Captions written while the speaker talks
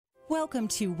Welcome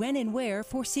to When and Where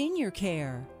for Senior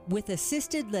Care with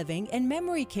assisted living and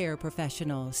memory care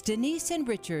professionals Denise and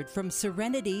Richard from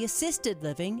Serenity Assisted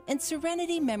Living and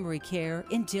Serenity Memory Care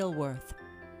in Dilworth.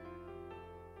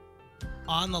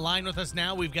 On the line with us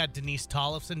now, we've got Denise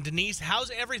Tollefson. Denise,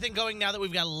 how's everything going now that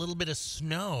we've got a little bit of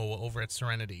snow over at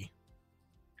Serenity?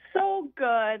 So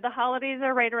good. The holidays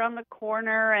are right around the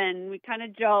corner, and we kind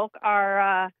of joke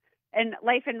our and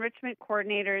life enrichment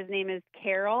coordinator's name is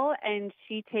Carol, and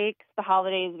she takes the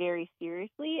holidays very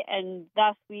seriously, and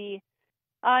thus we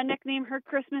nickname her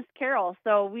Christmas Carol.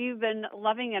 So we've been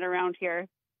loving it around here.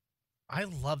 I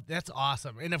love that's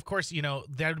awesome. And of course,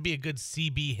 that would be a good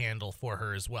CB handle for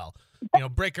her as well.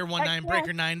 Breaker 19,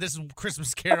 Breaker 9, this is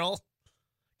Christmas Carol.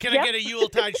 Can I get a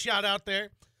Yuletide shout out there?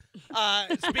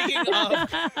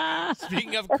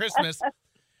 Speaking of Christmas,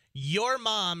 your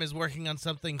mom is working on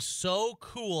something so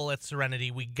cool at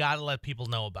Serenity. We got to let people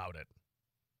know about it.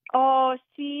 Oh,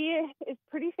 she is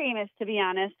pretty famous, to be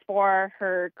honest, for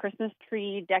her Christmas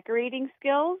tree decorating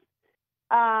skills.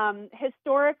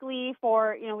 Historically,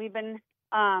 we've been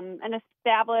an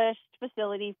established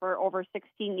facility for over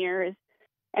 16 years.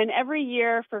 And every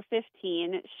year for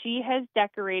 15, she has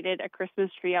decorated a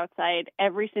Christmas tree outside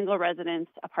every single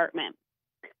resident's apartment.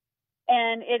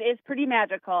 And it is pretty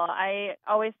magical. I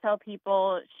always tell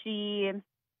people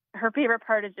her favorite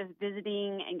part is just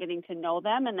visiting and getting to know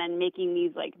them and then making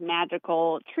these like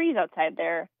magical trees outside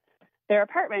their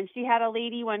apartment. She had a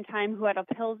lady one time who had a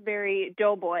Pillsbury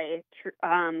Doughboy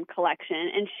collection,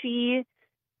 and she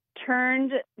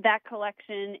turned that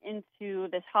collection into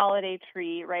this holiday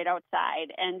tree right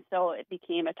outside. And so it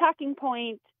became a talking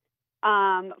point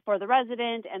for the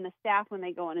resident and the staff when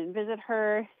they go in and visit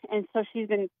her. And so she's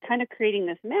been kind of creating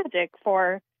this magic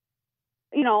for,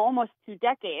 almost 2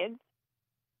 decades.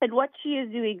 And what she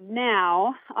is doing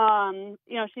now,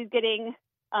 she's getting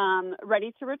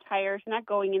ready to retire. She's not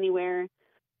going anywhere,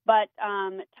 but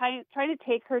trying to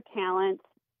take her talents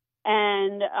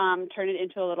and turn it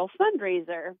into a little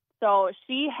fundraiser. So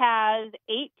she has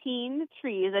 18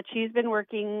 trees that she's been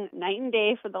working night and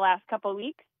day for the last couple of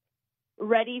weeks,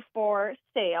 ready for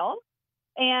sale.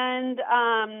 And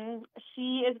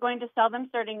she is going to sell them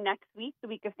starting next week, the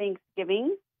week of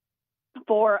Thanksgiving,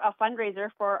 for a fundraiser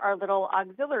for our little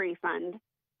auxiliary fund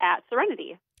at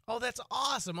Serenity. Oh, that's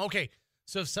awesome. Okay,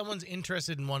 so if someone's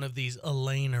interested in one of these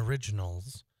Elaine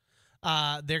originals,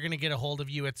 they're going to get a hold of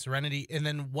you at Serenity. And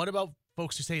then what about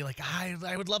folks who say, like,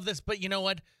 I would love this, but you know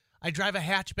what? I drive a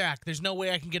hatchback. There's no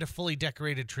way I can get a fully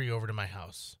decorated tree over to my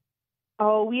house.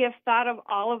 Oh, we have thought of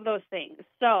all of those things.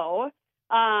 So,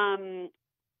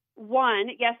 one,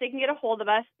 yes, they can get a hold of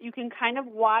us. You can kind of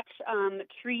watch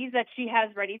trees that she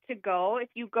has ready to go. If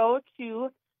you go to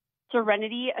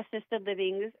Serenity Assisted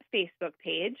Living's Facebook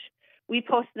page, we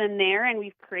post them there, and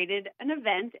we've created an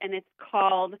event, and it's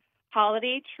called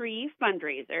Holiday Tree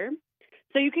Fundraiser.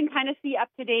 So you can kind of see up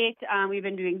to date. We've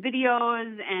been doing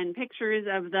videos and pictures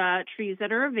of the trees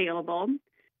that are available.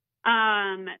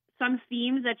 Some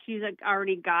themes that she's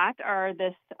already got are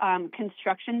this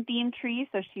construction theme tree.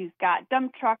 So she's got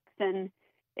dump trucks, and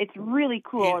it's really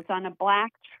cool. Yeah. It's on a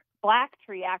black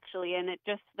tree, actually, and it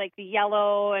just like the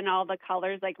yellow and all the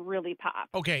colors like really pop.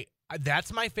 Okay,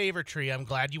 that's my favorite tree. I'm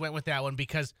glad you went with that one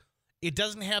because it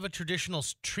doesn't have a traditional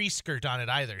tree skirt on it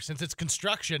either. Since it's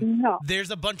construction,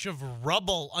 There's a bunch of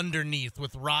rubble underneath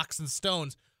with rocks and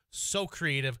stones. So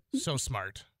creative, so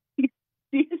smart.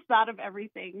 She's thought of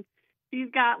everything. She's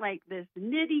got like this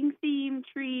knitting theme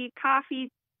tree,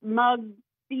 coffee mug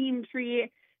theme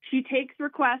tree. She takes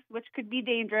requests, which could be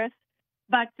dangerous,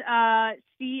 but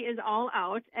she is all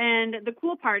out. And the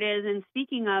cool part is, and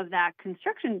speaking of that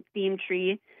construction theme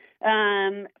tree,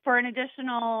 for an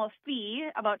additional fee,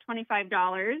 about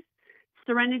 $25,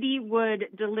 Serenity would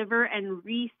deliver and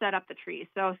reset up the tree.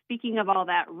 So speaking of all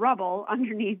that rubble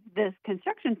underneath this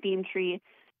construction theme tree,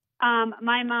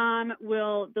 my mom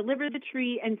will deliver the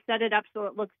tree and set it up so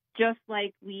it looks just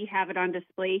like we have it on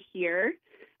display here.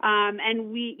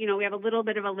 And we have a little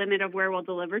bit of a limit of where we'll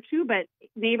deliver to, but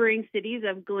neighboring cities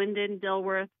of Glendon,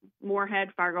 Dilworth, Moorhead,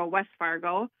 Fargo, West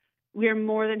Fargo, we're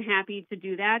more than happy to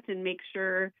do that and make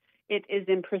sure it is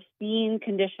in pristine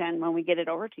condition when we get it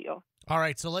over to you. All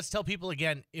right, so let's tell people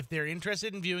again, if they're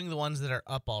interested in viewing the ones that are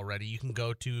up already, you can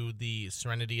go to the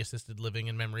Serenity Assisted Living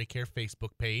and Memory Care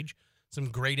Facebook page. Some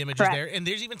great images there. And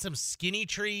there's even some skinny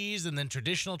trees and then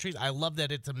traditional trees. I love that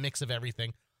it's a mix of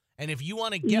everything. And if you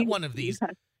want to get one of these,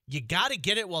 you got to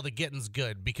get it while the getting's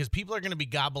good because people are going to be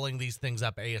gobbling these things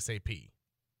up ASAP.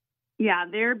 Yeah,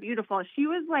 they're beautiful. She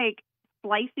was like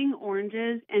slicing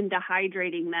oranges and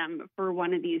dehydrating them for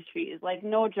one of these trees. Like,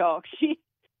 no joke. She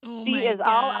is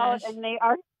all out, and they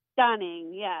are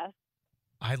stunning. Yes.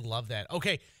 I love that.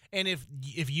 Okay, and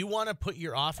if you want to put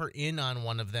your offer in on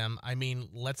one of them, I mean,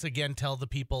 let's again tell the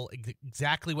people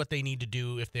exactly what they need to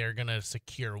do if they're going to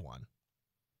secure one.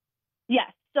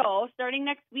 Yes. So starting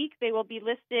next week, they will be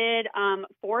listed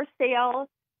for sale.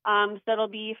 So it'll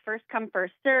be first come,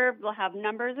 first served. We'll have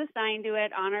numbers assigned to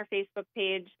it on our Facebook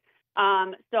page.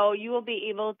 So you will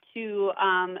be able to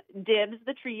dibs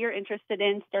the tree you're interested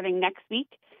in starting next week.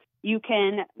 You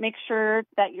can make sure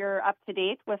that you're up to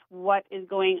date with what is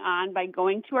going on by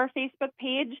going to our Facebook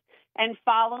page and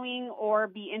following or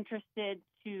be interested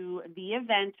to the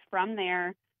event from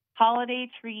there,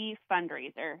 Holiday Tree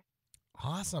Fundraiser.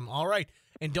 Awesome. All right.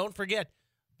 And don't forget,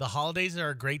 the holidays are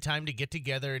a great time to get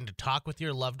together and to talk with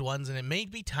your loved ones, and it may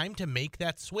be time to make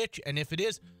that switch. And if it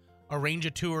is, arrange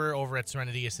a tour over at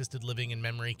Serenity Assisted Living and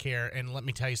Memory Care. And let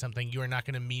me tell you something, you are not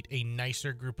going to meet a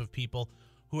nicer group of people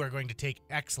who are going to take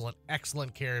excellent,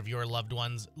 excellent care of your loved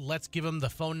ones. Let's give them the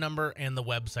phone number and the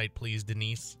website, please,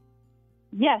 Denise.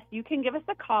 Yes, you can give us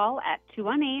a call at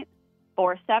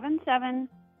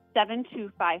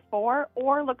 218-477-7254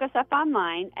 or look us up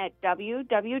online at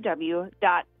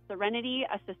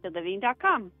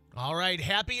www.serenityassistedliving.com. All right.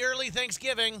 Happy early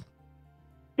Thanksgiving.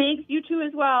 Thanks, you too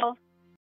as well.